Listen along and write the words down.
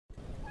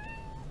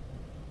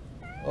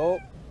Oh,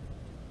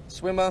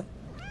 swimmer.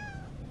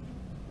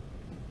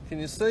 Can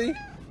you see?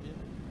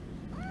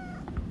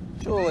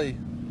 Surely.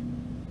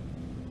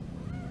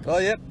 Oh,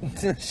 yep,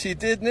 she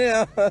did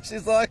now.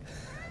 She's like,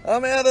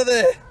 I'm out of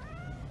there.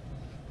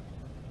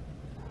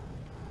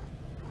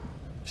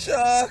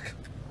 Shark!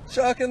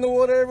 Shark in the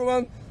water,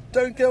 everyone.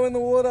 Don't go in the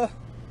water.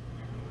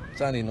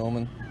 It's only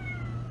Norman.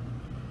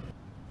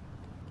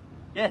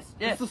 Yes,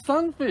 yes. It's a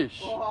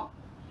sunfish.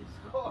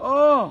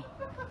 Oh.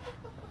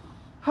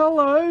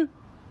 Hello.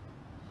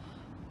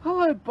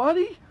 Hello,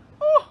 buddy.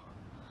 Oh.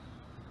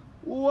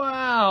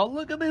 Wow,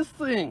 look at this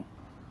thing.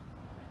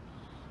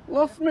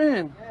 Lost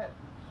man. Yeah.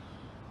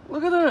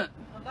 Look at it.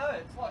 I know,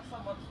 it's like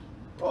someone's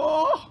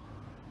Oh.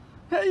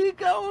 How you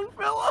going,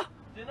 fella?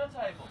 dinner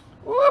table.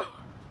 Woo.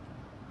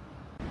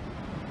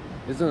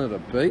 Isn't it a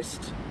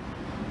beast?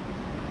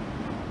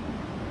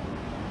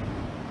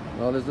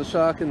 Oh, there's a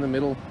shark in the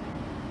middle.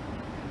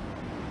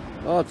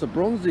 Oh, it's a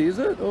bronzy, is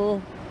it? Or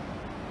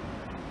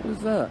what is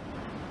that?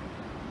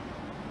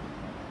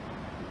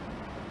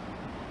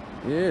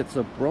 Yeah, it's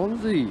a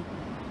bronzy.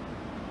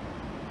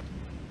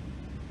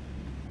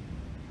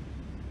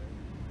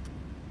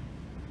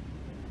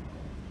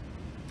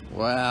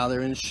 Wow,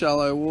 they're in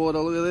shallow water.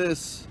 Look at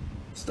this.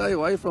 Stay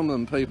away from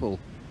them, people.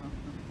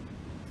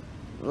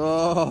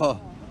 Oh.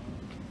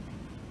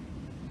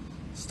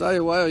 Stay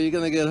away or you're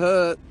going to get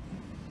hurt.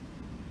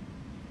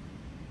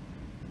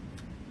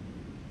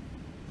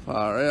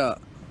 Far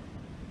out.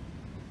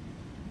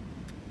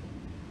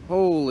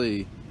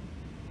 Holy.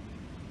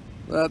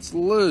 That's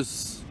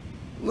loose.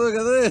 Look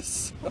at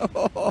this.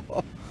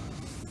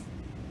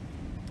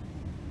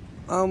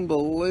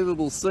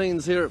 Unbelievable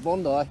scenes here at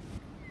Bondi.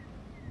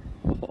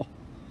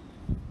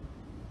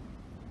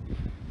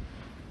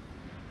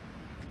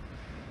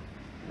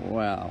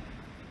 Wow.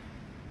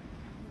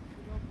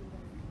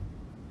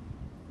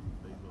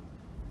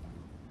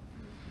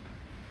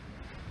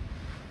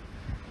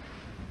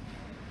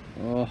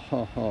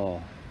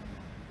 Oh,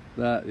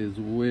 that is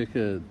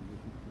wicked.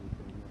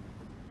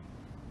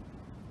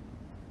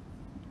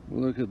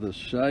 Look at the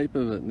shape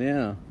of it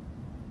now.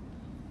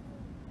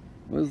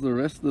 Where's the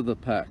rest of the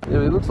pack? Yeah,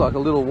 it looks like a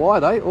little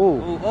white, eh?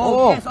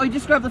 Oh, yes, oh, you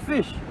just grabbed the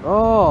fish.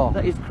 Oh.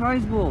 That is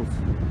craze balls.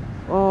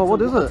 Oh,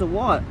 what is it? It's a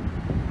white.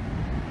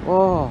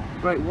 Oh.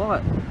 Great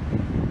white.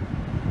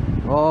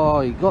 Oh,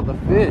 he got the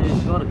fish.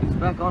 Yeah, got it, he's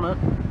back on it.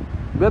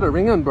 Better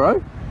ring him,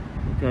 bro.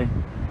 Okay.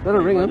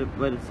 Better ring him.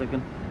 Wait a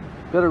second.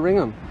 Better ring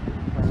him.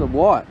 It's a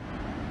white.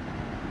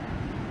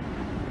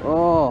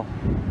 Oh,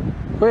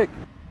 quick.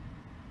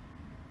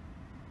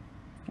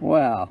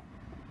 Wow.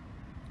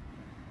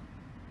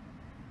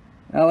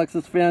 Alex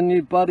has found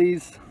new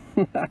buddies.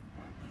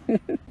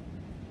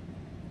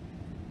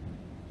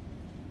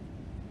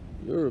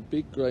 You're a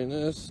big grey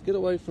nurse. Get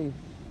away from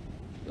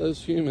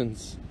those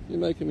humans. You're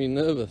making me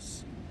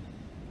nervous.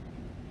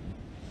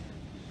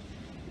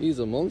 He's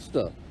a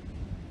monster.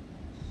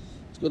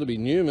 It's got to be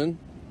Newman.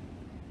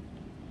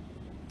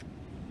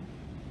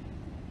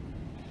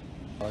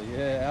 Oh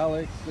yeah,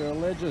 Alex, you're a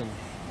legend.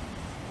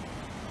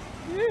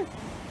 Yeah.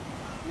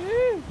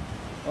 Yeah.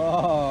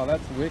 Oh,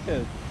 that's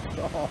wicked.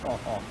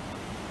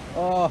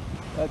 Oh,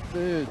 that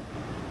dude.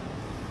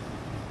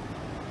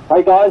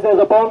 Hey guys, there's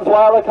a bronze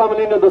whaler coming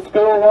into the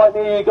school right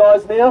near you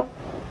guys now.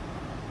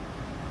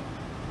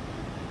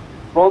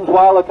 Bronze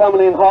whaler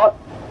coming in hot.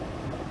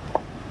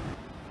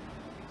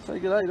 Say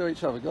good day to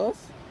each other,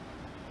 guys.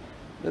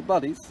 They're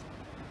buddies.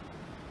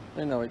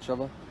 They know each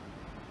other.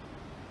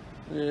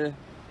 Yeah.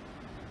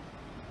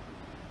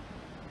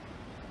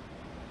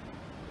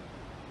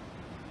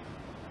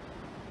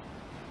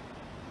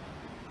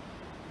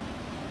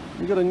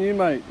 You got a new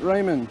mate,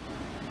 Raymond.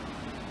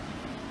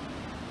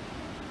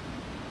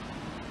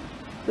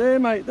 There,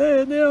 mate,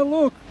 there, now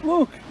look,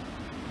 look.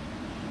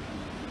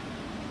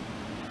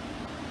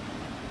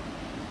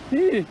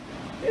 Here,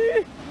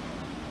 here.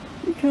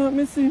 You can't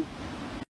miss him.